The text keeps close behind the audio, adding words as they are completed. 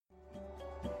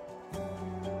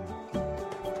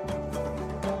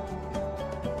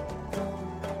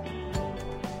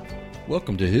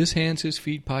Welcome to His Hands, His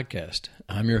Feet podcast.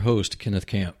 I'm your host, Kenneth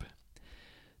Camp.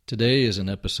 Today is an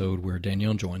episode where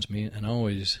Danielle joins me, and I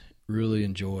always really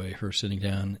enjoy her sitting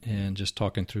down and just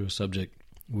talking through a subject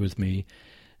with me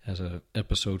as an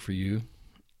episode for you.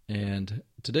 And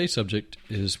today's subject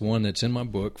is one that's in my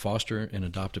book, Foster and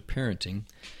Adoptive Parenting.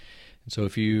 And so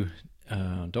if you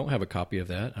don't have a copy of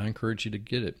that, I encourage you to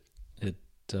get it. It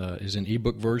is an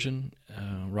ebook version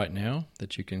right now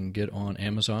that you can get on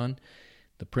Amazon.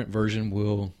 The print version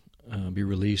will be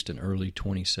released in early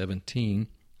 2017,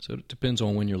 so it depends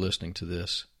on when you're listening to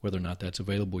this, whether or not that's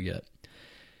available yet.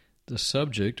 The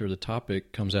subject or the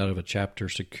topic comes out of a chapter,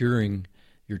 Securing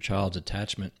Your Child's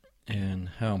Attachment, and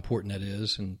how important that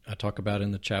is. And I talk about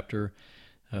in the chapter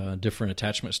different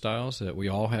attachment styles that we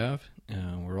all have.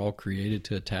 We're all created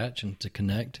to attach and to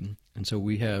connect, and so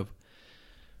we have,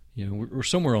 we're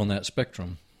somewhere on that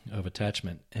spectrum of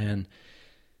attachment. And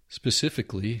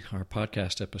specifically, our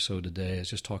podcast episode today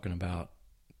is just talking about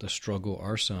the struggle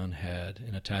our son had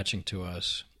in attaching to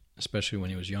us, especially when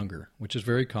he was younger, which is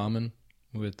very common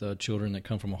with children that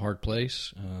come from a hard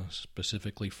place,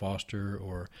 specifically foster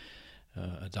or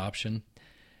adoption.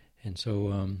 And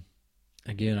so,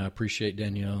 again, I appreciate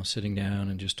Danielle sitting down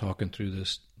and just talking through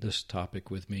this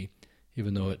topic with me,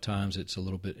 even though at times it's a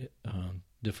little bit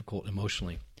difficult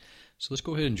emotionally. So let's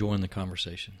go ahead and join the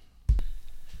conversation.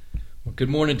 Well, good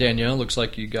morning, Danielle. Looks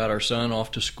like you got our son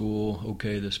off to school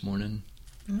okay this morning.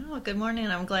 Oh, good morning.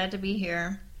 I'm glad to be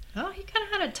here. Oh, he kind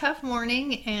of had a tough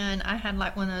morning, and I had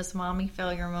like one of those mommy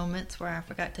failure moments where I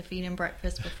forgot to feed him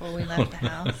breakfast before we left the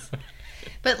house.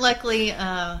 But luckily,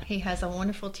 he has a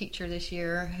wonderful teacher this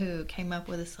year who came up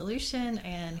with a solution,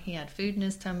 and he had food in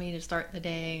his tummy to start the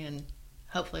day, and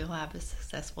hopefully he'll have a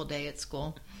successful day at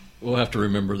school. We'll have to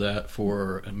remember that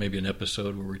for maybe an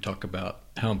episode where we talk about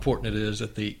how important it is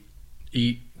that they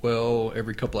eat well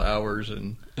every couple of hours,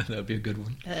 and that'd be a good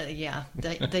one. Yeah,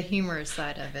 the humorous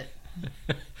side of it.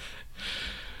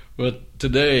 Well,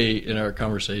 today in our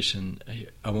conversation,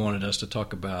 I wanted us to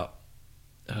talk about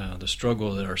the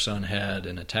struggle that our son had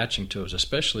in attaching to us,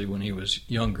 especially when he was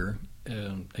younger.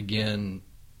 Again,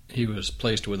 he was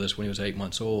placed with us when he was 8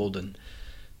 months old, and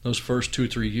those first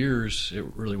 2-3 years, it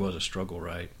really was a struggle,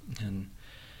 right? And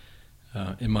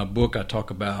in my book, I talk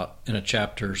about, in a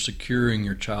chapter, Securing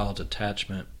Your Child's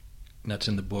Attachment. And that's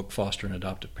in the book, Foster and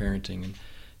Adoptive Parenting. And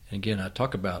again, I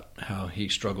talk about how he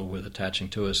struggled with attaching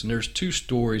to us. And there's 2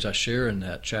 stories I share in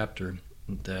that chapter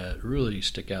that really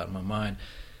stick out in my mind.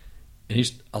 And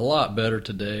he's a lot better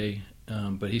today,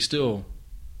 but he still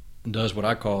does what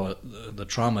I call the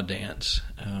trauma dance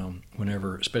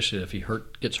whenever, especially if he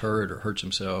gets hurt or hurts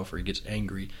himself or he gets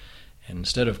angry. And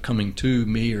instead of coming to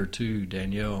me or to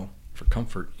Danielle for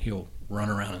comfort, he'll run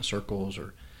around in circles,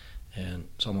 and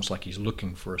it's almost like he's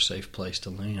looking for a safe place to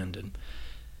land. And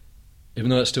even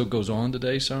though that still goes on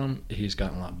today some, he's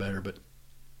gotten a lot better. But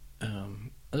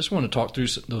I just want to talk through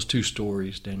those 2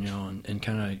 stories, Danielle, and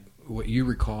kind of what you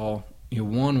recall.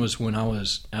 One was when I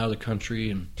was out of the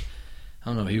country, and I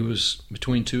don't know, he was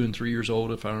between 2 and 3 years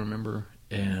old, if I remember,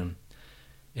 and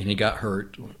he got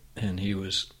hurt, and he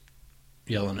was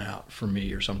yelling out for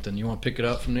me or something. You want to pick it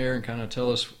up from there and kind of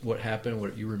tell us what happened,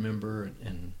 what you remember?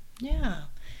 And Yeah.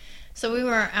 So we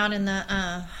were out in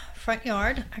the front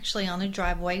yard, actually on the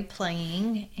driveway,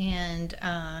 playing, and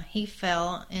he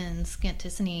fell and skinned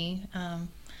his knee.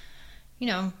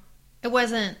 It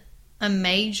wasn't a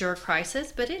major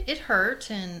crisis, but it hurt,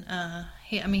 and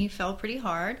he fell pretty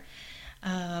hard.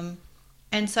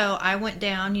 And so I went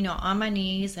down, on my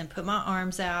knees and put my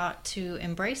arms out to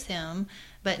embrace him,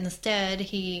 but instead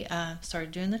he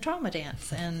started doing the trauma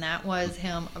dance, and that was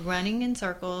him running in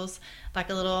circles like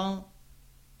a little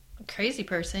crazy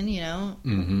person,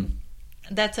 Mm-hmm.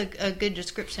 That's a good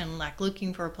description, like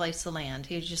looking for a place to land.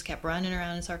 He just kept running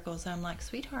around in circles. I'm like,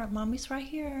 sweetheart, mommy's right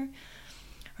here.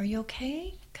 Are you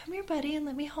okay? Come here, buddy, and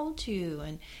let me hold you.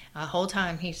 And the whole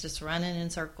time he's just running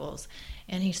in circles.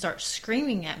 And he starts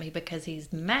screaming at me because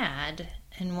he's mad.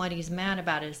 And what he's mad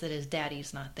about is that his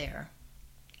daddy's not there.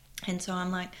 And so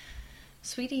I'm like,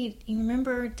 sweetie, you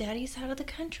remember daddy's out of the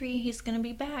country. He's going to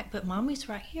be back. But mommy's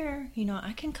right here.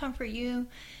 I can comfort you.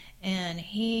 And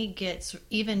he gets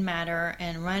even madder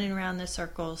and running around the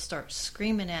circle, starts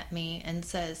screaming at me and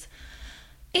says,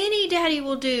 any daddy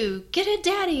will do. Get a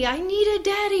daddy. I need a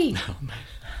daddy.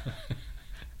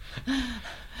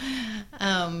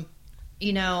 Oh,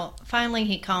 Finally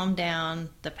he calmed down.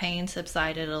 The pain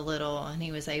subsided a little, and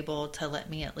he was able to let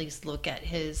me at least look at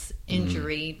his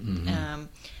injury. Mm-hmm.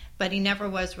 But he never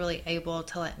was really able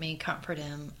to let me comfort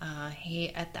him.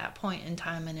 He, at that point in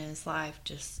time in his life,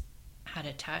 just had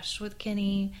attached with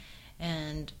Kenny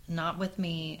and not with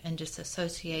me, and just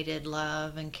associated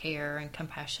love and care and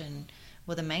compassion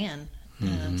with a man.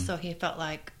 So he felt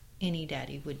like any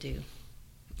daddy would do.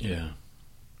 Yeah.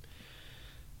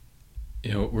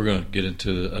 We're going to get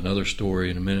into another story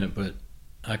in a minute, but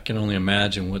I can only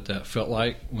imagine what that felt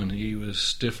like when he was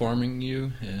stiff-arming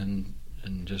you and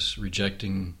just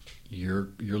rejecting your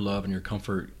love and your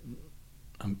comfort.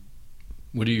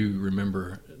 What do you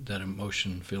remember that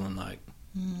emotion feeling like?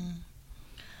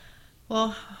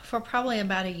 Well, for probably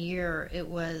about a year, it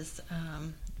was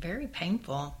very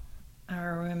painful. I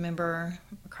remember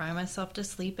crying myself to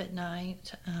sleep at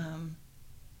night.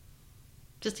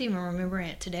 Just even remembering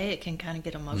it today, it can kind of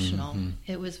get emotional.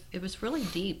 It was really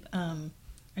deep.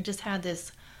 I just had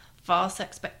this false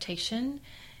expectation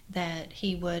that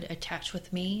he would attach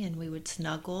with me and we would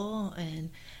snuggle, and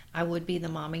I would be the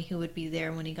mommy who would be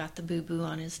there when he got the boo-boo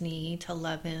on his knee to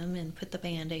love him and put the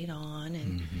Band-Aid on.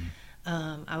 And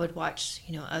I would watch,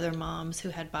 other moms who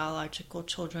had biological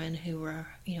children who were,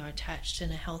 attached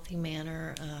in a healthy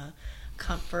manner,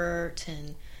 comfort,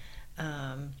 and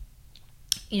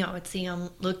I would see them,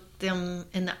 look them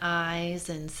in the eyes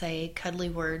and say cuddly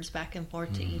words back and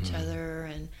forth to each other.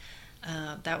 And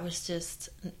that was just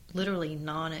literally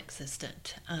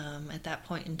non-existent. At that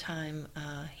point in time,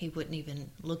 he wouldn't even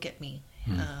look at me.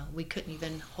 We couldn't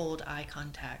even hold eye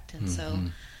contact. And so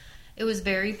it was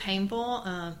very painful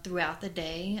throughout the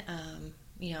day.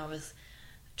 I was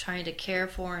trying to care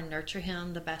for and nurture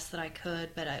him the best that I could,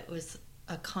 but it was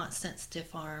a constant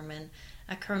stiff arm. And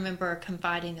I can remember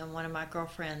confiding in one of my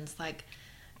girlfriends, like,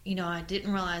 I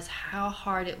didn't realize how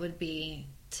hard it would be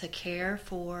to care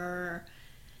for,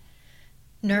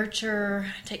 nurture,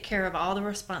 take care of all the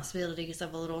responsibilities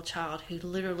of a little child who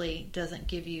literally doesn't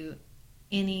give you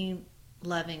any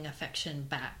loving affection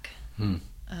back.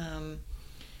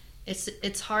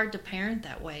 It's hard to parent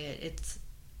that way.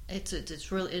 It's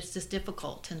just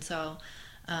difficult. And so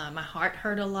my heart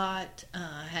hurt a lot.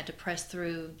 I had to press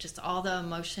through just all the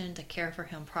emotion to care for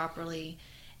him properly.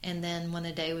 And then when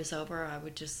the day was over, I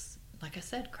would just, like I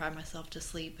said, cry myself to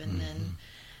sleep, and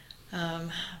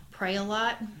then pray a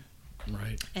lot.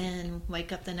 Right. And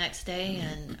wake up the next day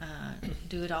and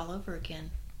do it all over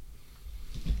again.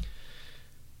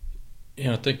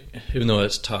 I think even though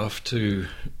it's tough to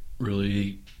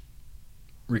really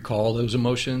recall those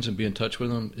emotions and be in touch with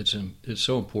them, it's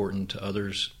so important to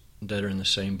others that are in the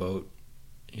same boat,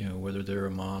 whether they're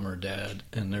a mom or a dad,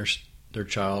 and their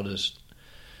child is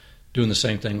doing the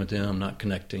same thing with them, not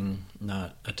connecting,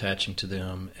 not attaching to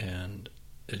them, and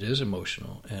it is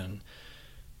emotional. And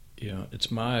it's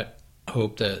my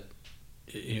hope that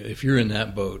if you're in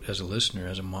that boat as a listener,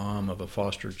 as a mom of a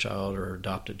foster child or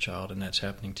adopted child, and that's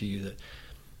happening to you, that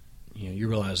you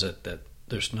realize that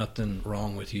there's nothing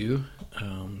wrong with you,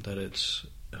 that it's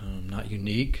not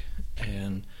unique,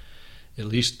 and at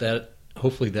least that,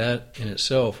 hopefully that in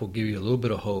itself will give you a little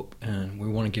bit of hope. And we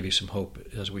want to give you some hope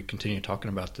as we continue talking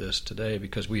about this today,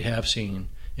 because we have seen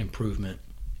improvement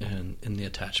in the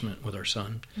attachment with our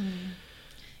son.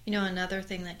 Another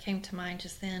thing that came to mind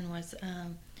just then was,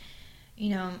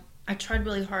 I tried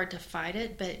really hard to fight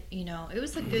it, but, it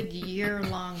was a good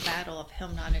year-long battle of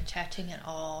him not attaching at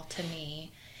all to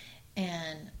me.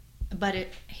 But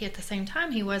at the same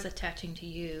time, he was attaching to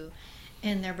you.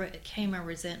 And there came a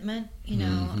resentment,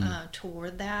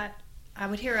 toward that. I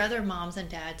would hear other moms and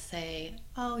dads say,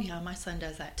 oh, yeah, my son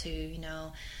does that too.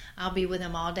 I'll be with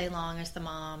him all day long as the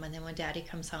mom. And then when daddy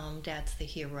comes home, dad's the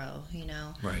hero,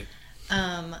 Right.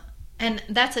 And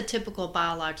that's a typical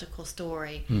biological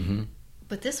story.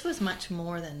 But this was much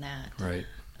more than that. Right.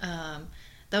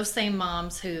 Those same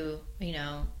moms who,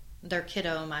 their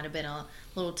kiddo might have been a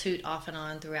little toot off and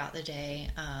on throughout the day,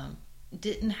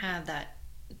 didn't have that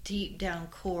deep down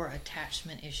core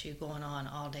attachment issue going on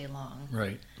all day long.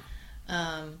 Right.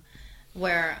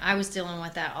 Where I was dealing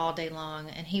with that all day long,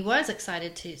 and he was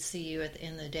excited to see you at the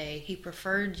end of the day. He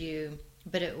preferred you,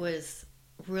 but it was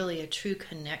really a true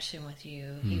connection with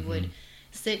you. He would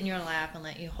sit in your lap and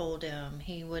let you hold him.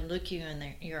 He would look you in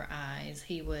your eyes.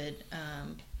 He would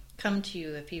come to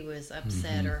you if he was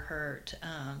upset or hurt.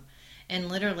 And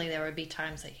literally there would be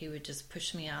times that he would just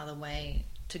push me out of the way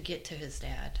to get to his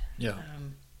dad. Yeah.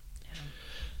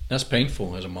 That's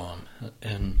painful as a mom.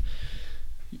 And,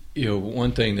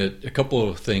 a couple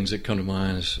of things that come to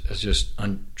mind is just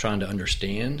trying to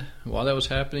understand why that was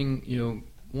happening.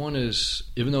 One is,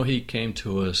 even though he came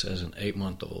to us as an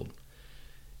 8-month-old,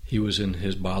 he was in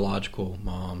his biological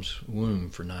mom's womb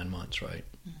for 9 months, right?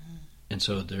 And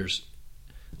so there's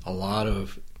a lot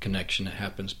of connection that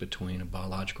happens between a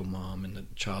biological mom and the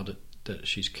child that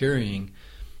she's carrying.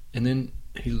 And then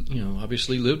he,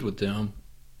 obviously lived with them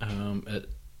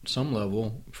some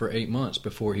level for 8 months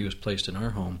before he was placed in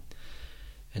our home.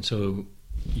 And so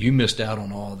you missed out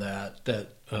on all that. That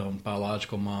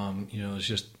biological mom, is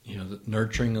just, the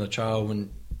nurturing of the child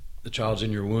when the child's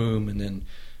in your womb, and then,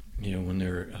 when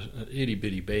they're an itty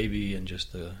bitty baby, and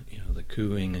just the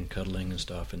cooing and cuddling and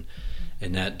stuff, and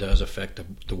that does affect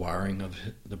the wiring of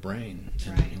the brain,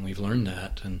 and we've learned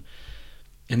that, and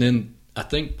then I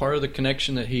think part of the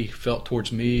connection that he felt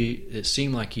towards me, it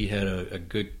seemed like he had a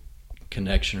good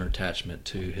connection or attachment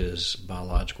to his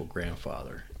biological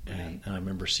grandfather, and I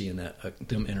remember seeing that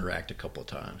them interact a couple of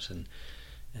times, and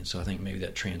so I think maybe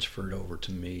that transferred over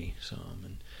to me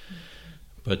some,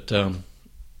 but.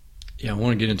 I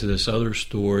want to get into this other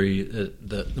story.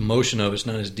 The emotion of it's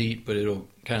not as deep, but it'll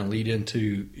kind of lead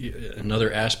into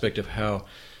another aspect of how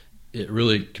it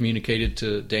really communicated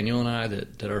to Danielle and I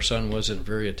that our son wasn't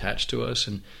very attached to us.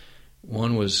 And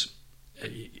one was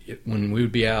when we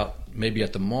would be out, maybe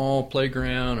at the mall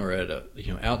playground or at a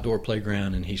outdoor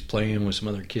playground, and he's playing with some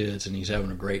other kids and he's having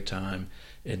a great time.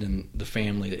 And then the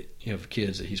family of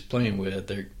kids that he's playing with,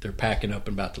 they're packing up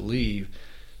and about to leave.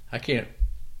 I can't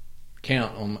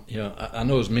count on, I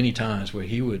know as many times where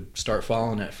he would start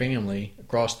following that family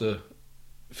across the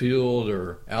field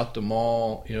or out the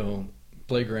mall,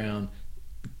 playground,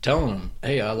 telling them,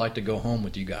 "Hey, I'd like to go home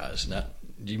with you guys." Do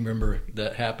you remember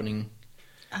that happening?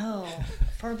 Oh,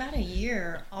 for about a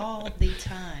year, all the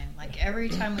time. Like every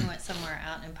time we went somewhere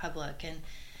out in public. And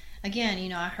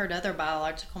again, I heard other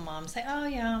biological moms say, "Oh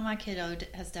yeah, my kiddo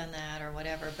has done that," or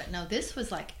whatever. But no, this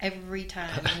was like every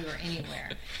time we were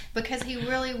anywhere, because he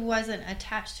really wasn't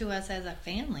attached to us as a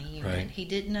family unit. Right. He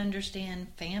didn't understand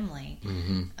family,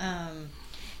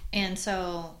 and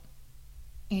so,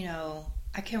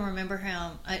 I can remember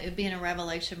him. It being a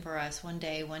revelation for us one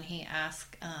day when he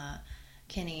asked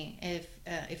Kenny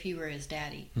if you were his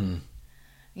daddy.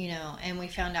 And we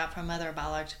found out from other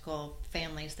biological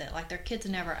families that like their kids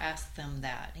never asked them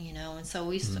that, and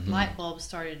so light bulbs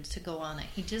started to go on that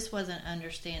he just wasn't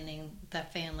understanding the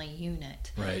family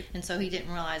unit. Right. And so he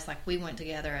didn't realize like we went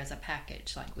together as a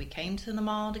package, like we came to the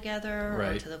mall together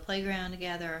or to the playground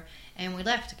together and we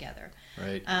left together.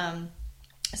 Right.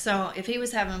 So if he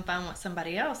was having fun with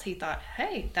somebody else, he thought,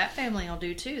 "Hey, that family will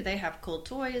do too. They have cool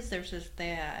toys. They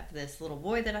have this little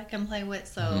boy that I can play with."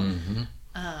 So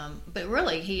but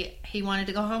really, he wanted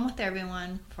to go home with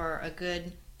everyone for a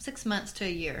good 6 months to a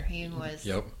year. He was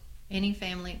any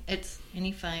family.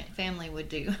 Any family would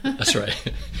do. That's right.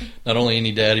 Not only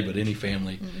any daddy, but any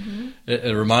family.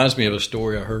 It reminds me of a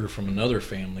story I heard from another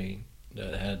family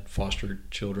that had foster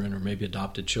children or maybe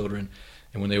adopted children,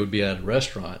 and when they would be at a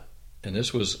restaurant, and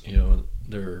this was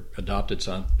their adopted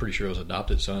son. Pretty sure it was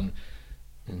adopted son.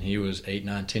 And he was 8,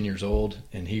 9, 10 years old,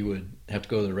 and he would have to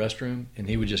go to the restroom, and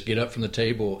he would just get up from the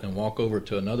table and walk over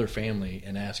to another family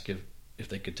and ask if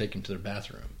they could take him to their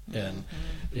bathroom. And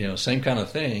same kind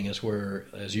of thing is where,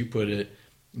 as you put it,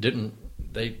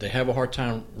 they have a hard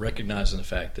time recognizing the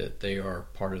fact that they are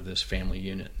part of this family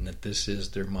unit and that this is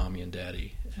their mommy and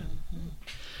daddy,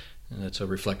 and it's a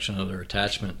reflection of their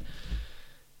attachment.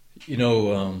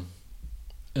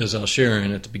 As I was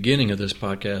sharing at the beginning of this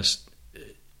podcast,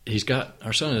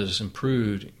 our son has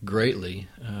improved greatly,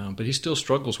 but he still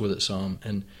struggles with it some,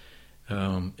 and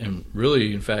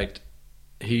really, in fact,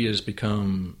 he has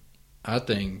become, I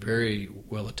think, very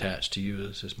well attached to you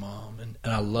as his mom, and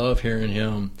I love hearing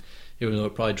him, even though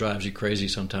it probably drives you crazy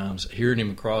sometimes, hearing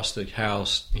him across the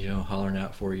house, hollering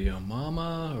out for you,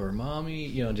 "Mama" or "Mommy,"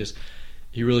 just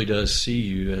he really does see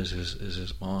you as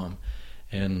his mom,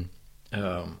 and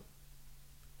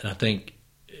I think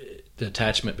the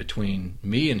attachment between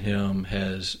me and him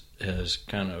has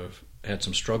kind of had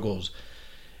some struggles,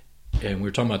 and we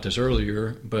were talking about this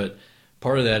earlier, but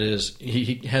part of that is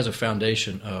he has a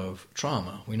foundation of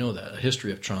trauma. We know that, a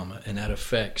history of trauma, and that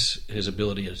affects his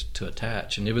ability to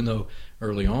attach. And even though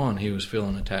early on he was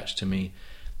feeling attached to me,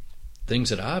 things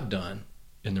that I've done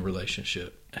in the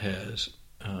relationship has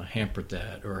hampered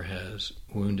that or has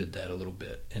wounded that a little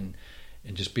bit, and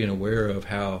just being aware of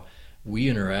how we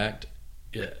interact,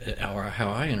 or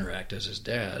how I interact as his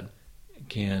dad,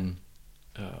 can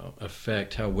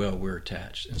affect how well we're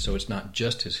attached. And so it's not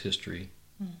just his history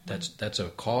that's a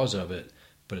cause of it,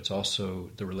 but it's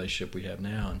also the relationship we have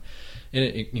now.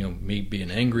 And me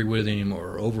being angry with him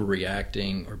or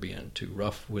overreacting or being too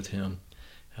rough with him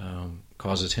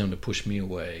causes him to push me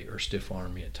away or stiff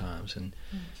arm me at times. And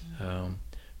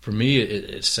for me,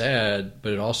 it's sad,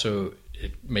 but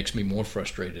it makes me more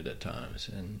frustrated at times,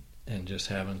 and just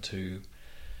having to,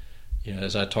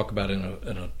 as I talk about in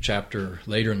a chapter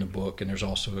later in the book, and there's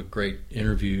also a great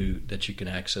interview that you can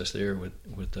access there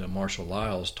with Marshall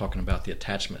Lyles talking about the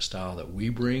attachment style that we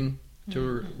bring to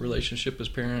a relationship as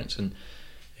parents,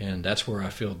 and that's where I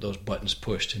feel those buttons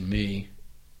pushed in me,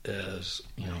 as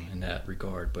in that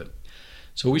regard. But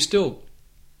so we still,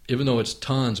 even though it's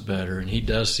tons better, and he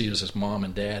does see us as mom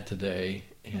and dad today,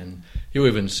 and he'll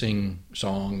even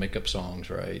make up songs,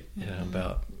 right,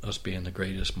 about us being the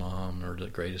greatest mom or the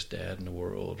greatest dad in the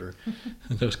world, or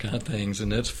those kind of things,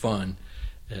 and it's fun,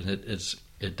 and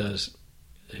it does,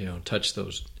 touch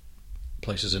those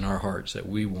places in our hearts that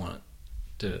we want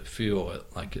to feel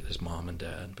like it as mom and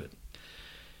dad. But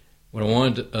what I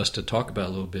wanted us to talk about a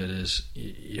little bit is,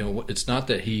 it's not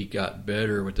that he got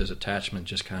better with his attachment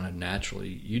just kind of naturally.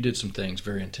 You did some things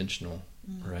very intentional,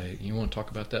 right? You want to talk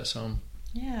about that some?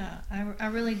 Yeah, I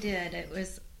really did. It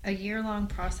was a year-long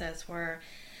process where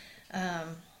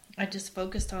I just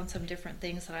focused on some different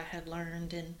things that I had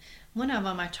learned. And one of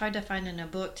them I tried to find in a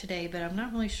book today, but I'm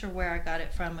not really sure where I got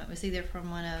it from. It was either from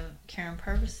one of Karen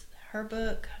Purvis, her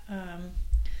book,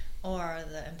 or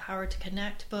the Empowered to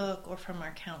Connect book, or from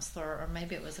our counselor, or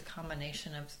maybe it was a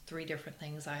combination of 3 different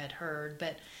things I had heard.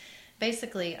 But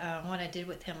basically, what I did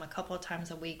with him a couple of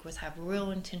times a week was have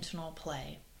real intentional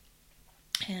play.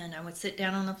 And I would sit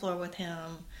down on the floor with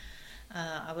him.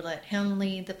 I would let him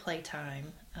lead the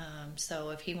playtime. So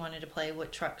if he wanted to play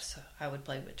with trucks, I would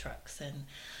play with trucks. And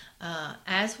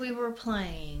as we were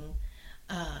playing,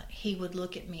 he would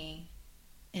look at me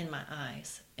in my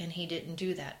eyes, and he didn't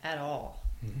do that at all.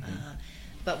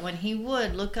 But when he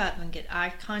would look up and get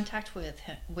eye contact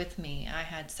with me, I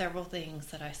had several things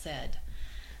that I said.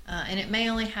 And it may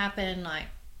only happen like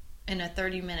in a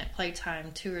 30-minute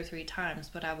playtime 2 or 3 times,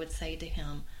 but I would say to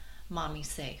him, "Mommy's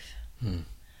safe."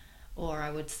 Or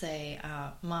I would say,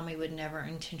 "Mommy would never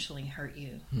intentionally hurt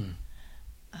you.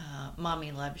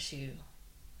 Mommy loves you.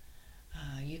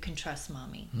 You can trust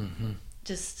Mommy."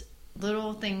 Just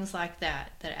little things like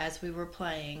that as we were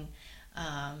playing,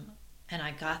 and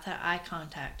I got that eye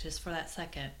contact just for that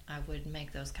second, I would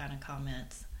make those kind of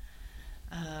comments.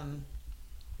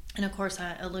 And of course,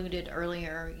 I alluded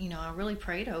earlier, I really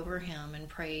prayed over him and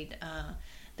prayed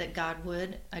that God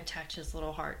would attach his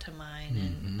little heart to mine,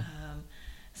 and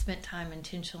spent time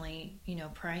intentionally,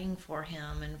 praying for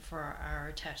him and for our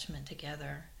attachment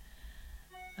together.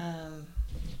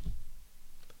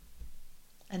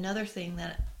 Another thing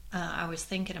that I was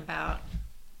thinking about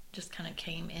just kind of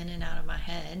came in and out of my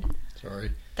head.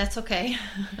 Sorry. That's okay.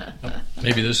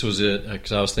 Maybe this was it,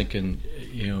 because I was thinking,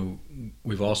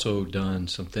 we've also done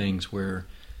some things where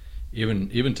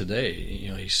even today,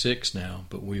 he's 6 now,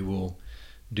 but we will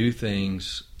do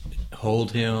things,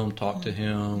 hold him, talk to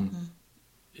him,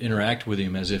 interact with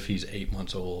him as if he's 8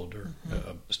 months old or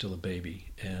still a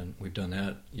baby. And we've done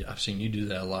that. I've seen you do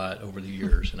that a lot over the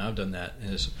years, and I've done that.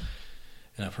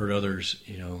 And I've heard others,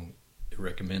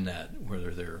 recommend that,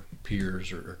 whether they're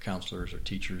peers or counselors or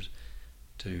teachers,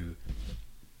 to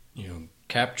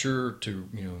capture, to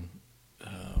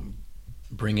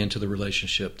bring into the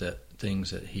relationship that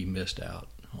things that he missed out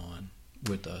on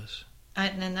with us.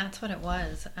 And that's what it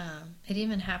was. It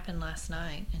even happened last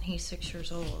night, and he's 6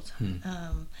 years old.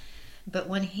 But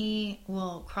when he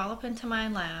will crawl up into my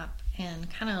lap and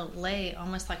kind of lay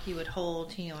almost like you would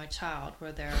hold, a child,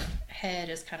 where their head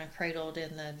is kind of cradled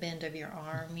in the bend of your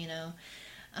arm,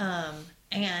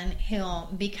 and he'll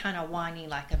be kind of whiny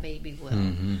like a baby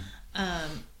will.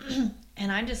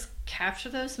 And I just capture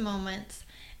those moments,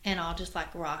 and I'll just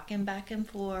like rock him back and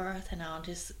forth, and I'll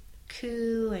just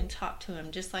coo and talk to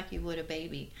him just like you would a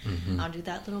baby. I'll do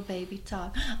that little baby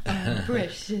talk. "Oh,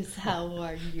 precious, how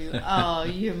are you? Oh,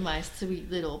 you're my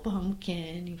sweet little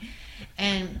pumpkin."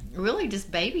 And really just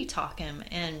baby talk him.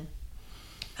 And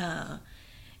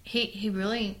he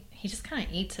just kind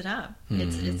of eats it up.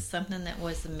 It's something that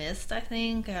was missed, I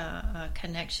think, a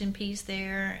connection piece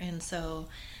there. And so,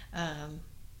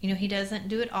 he doesn't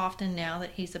do it often now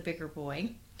that he's a bigger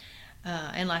boy.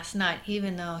 And last night,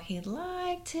 even though he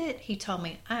liked it, he told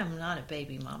me, "I am not a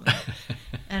baby, Mama."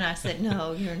 And I said,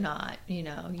 "No, you're not.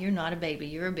 You're not a baby.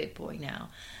 You're a big boy now."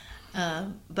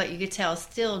 But you could tell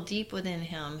still deep within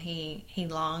him, he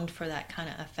longed for that kind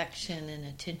of affection and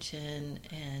attention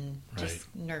and just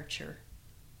nurture.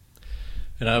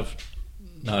 And I've,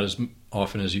 not as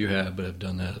often as you have, but I've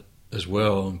done that as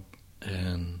well.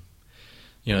 And,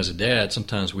 as a dad,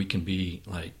 sometimes we can be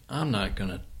like, "I'm not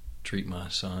going to treat my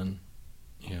son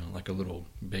like a little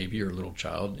baby or a little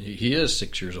child." He is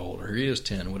 6 years old, or he is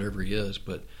 10, whatever he is,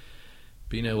 but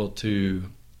being able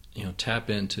to, tap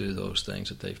into those things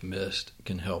that they've missed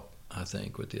can help, I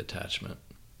think, with the attachment.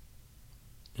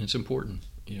 And it's important,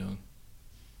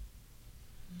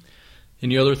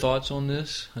 Any other thoughts on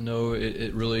this? I know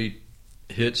it really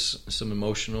hits some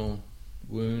emotional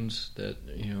wounds that,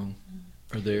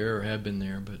 are there or have been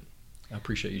there, but I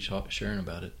appreciate you sharing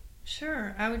about it.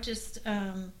 Sure. I would just,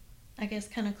 I guess,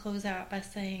 kind of close out by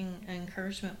saying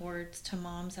encouragement words to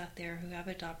moms out there who have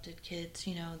adopted kids,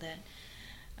 that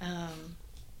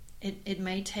it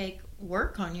may take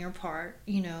work on your part,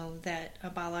 that a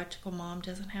biological mom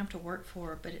doesn't have to work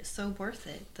for, but it's so worth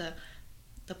it. The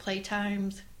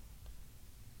playtimes.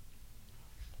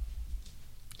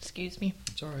 Excuse me.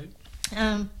 It's all right.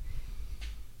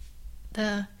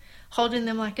 The holding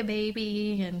them like a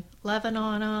baby and loving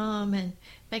on them and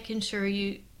making sure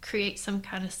you create some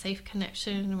kind of safe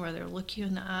connection where they'll look you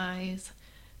in the eyes.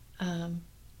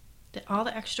 All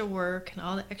the extra work and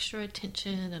all the extra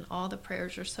attention and all the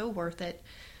prayers are so worth it.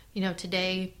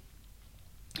 Today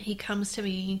he comes to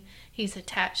me, he's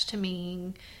attached to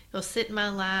me, he'll sit in my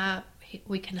lap,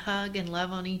 we can hug and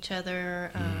love on each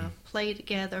other, play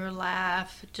together,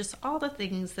 laugh, just all the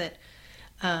things that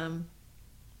happen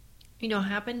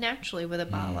naturally with a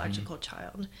biological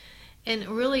child. And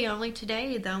really only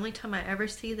today, the only time I ever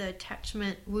see the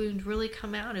attachment wound really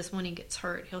come out is when he gets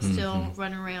hurt. He'll still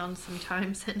run around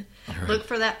sometimes and look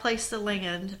for that place to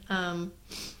land.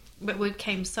 But we've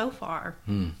came so far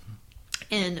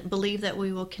and believe that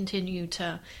we will continue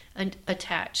to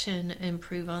attach and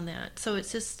improve on that. So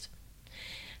it's just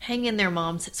hang in there,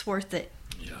 moms. It's worth it.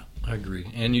 Yeah, I agree.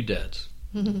 And you dads.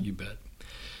 You bet.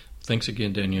 Thanks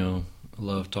again, Danielle. I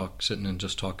love sitting and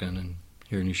just talking and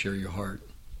hearing you share your heart.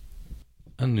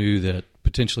 I knew that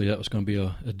potentially that was going to be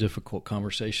a difficult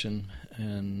conversation,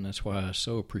 and that's why I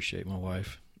so appreciate my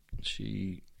wife.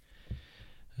 She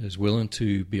is willing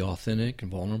to be authentic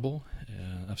and vulnerable.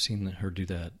 I've seen her do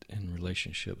that in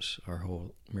relationships our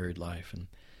whole married life, and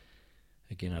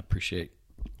again, I appreciate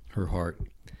her heart.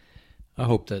 I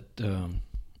hope that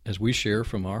as we share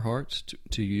from our hearts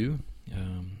to you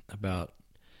about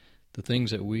the things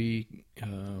that we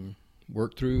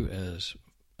work through as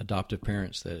adoptive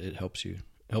parents, that it helps you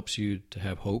to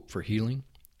have hope for healing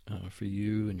for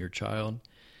you and your child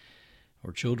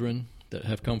or children that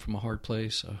have come from a hard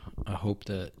place. I hope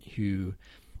that you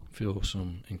feel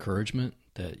some encouragement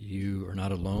that you are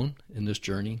not alone in this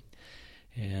journey,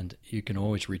 and you can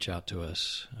always reach out to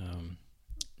us.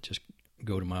 Just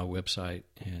go to my website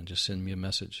and just send me a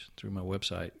message through my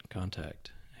website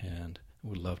contact, and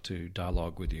would love to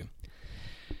dialogue with you.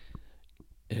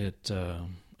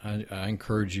 I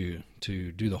encourage you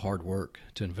to do the hard work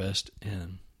to invest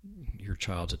in your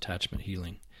child's attachment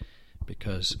healing,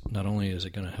 because not only is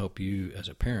it going to help you as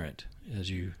a parent as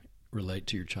you relate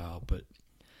to your child, but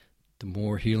the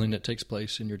more healing that takes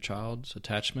place in your child's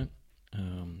attachment,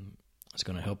 it's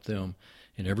going to help them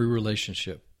in every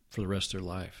relationship for the rest of their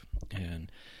life,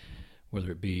 and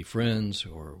whether it be friends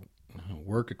or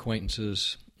work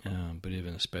acquaintances, but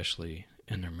even especially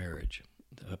in their marriage,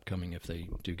 the upcoming if they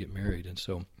do get married. And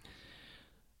so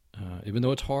even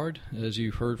though it's hard, as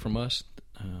you heard from us,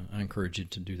 I encourage you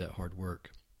to do that hard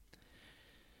work.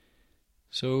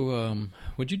 So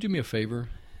would you do me a favor?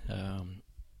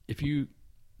 If you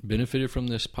benefited from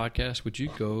this podcast, would you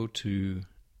go to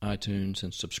iTunes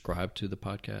and subscribe to the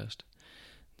podcast?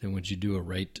 Then would you do a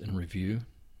rate and review?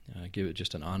 Give it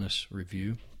just an honest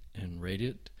review and rate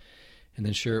it, and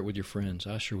then share it with your friends.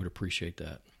 I sure would appreciate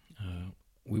that.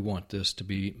 We want this to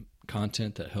be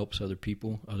content that helps other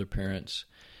people, other parents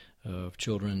of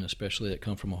children, especially that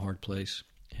come from a hard place.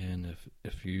 And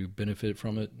if you benefit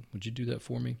from it, would you do that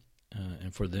for me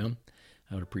and for them?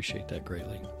 I would appreciate that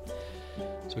greatly.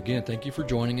 So again, thank you for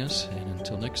joining us, and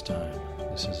until next time,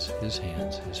 this is His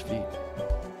Hands, His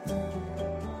Feet.